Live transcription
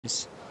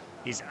is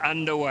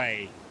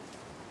underway.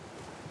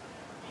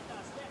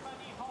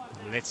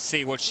 Let's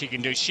see what she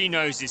can do. She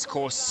knows this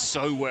course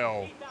so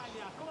well.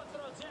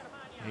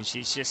 And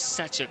she's just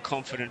such a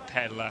confident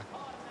paddler.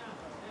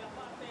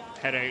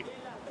 Had a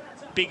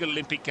big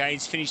Olympic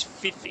Games, finished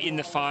 5th in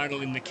the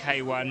final in the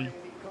K1,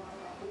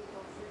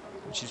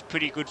 which is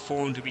pretty good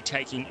form to be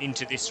taking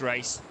into this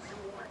race.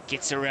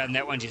 Gets around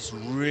that one, just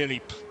really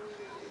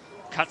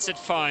cuts it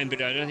fine,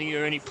 but I don't think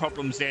there are any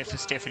problems there for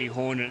Stefanie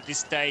Horn. And at this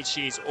stage,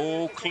 she is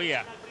all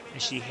clear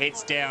as she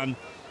heads down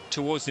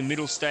towards the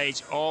middle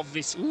stage of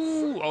this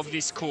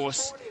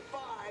course.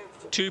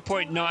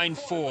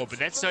 2.94, but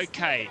that's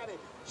okay.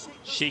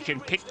 She can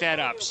pick that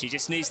up. She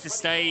just needs to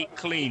stay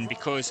clean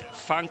because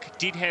Funk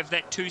did have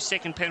that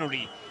 2-second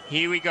penalty.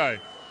 Here we go.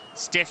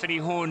 Stefanie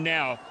Horn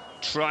now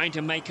trying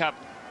to make up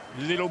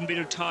a little bit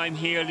of time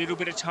here, a little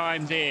bit of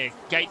time there.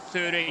 Gate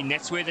 13,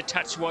 that's where the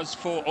touch was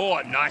for.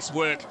 Oh, nice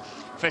work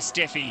for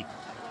Steffi.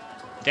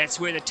 That's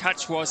where the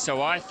touch was,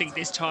 so I think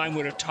this time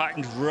would have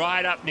tightened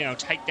right up now.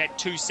 Take that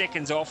 2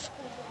 seconds off,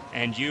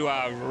 and you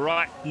are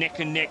right neck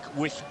and neck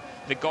with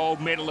the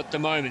gold medal at the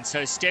moment.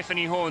 So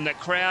Stefanie Horn, the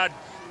crowd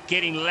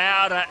getting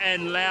louder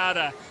and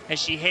louder as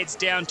she heads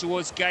down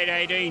towards gate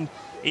 18.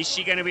 Is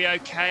she going to be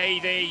okay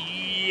there?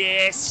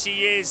 Yes,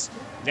 she is.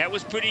 That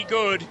was pretty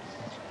good.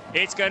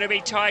 It's going to be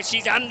tight.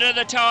 She's under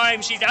the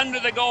time. She's under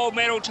the gold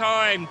medal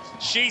time.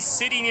 She's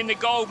sitting in the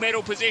gold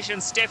medal position,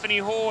 Stefanie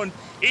Horn.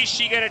 Is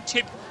she going to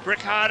tip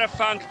Ricarda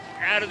Funk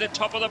out of the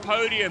top of the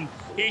podium?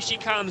 Here she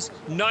comes.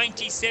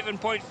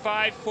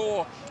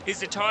 97.54 is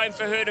the time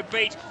for her to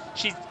beat.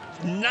 She's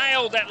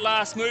nailed that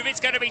last move. It's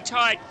going to be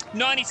tight.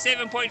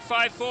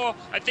 97.54.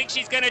 I think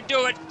she's going to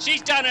do it.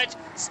 She's done it.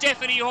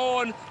 Stefanie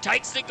Horn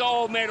takes the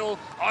gold medal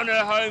on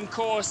her home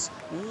course.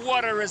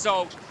 What a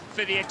result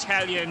for the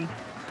Italian.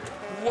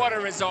 What a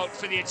result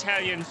for the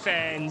Italian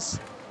fans.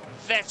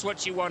 That's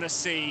what you want to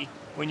see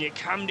when you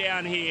come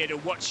down here to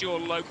watch your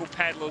local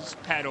paddlers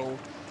paddle.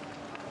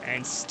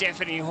 And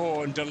Stefanie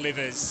Horn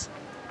delivers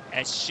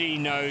as she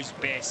knows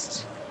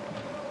best.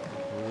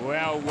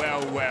 Well,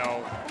 well,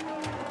 well.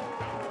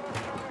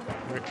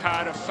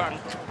 Ricarda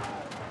Funk,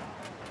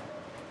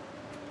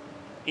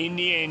 in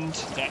the end,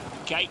 that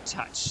gate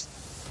touch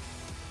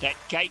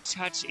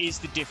is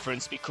the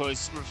difference,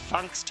 because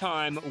Funk's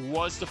time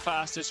was the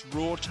fastest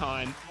raw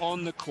time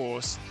on the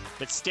course,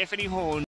 but Stefanie Horn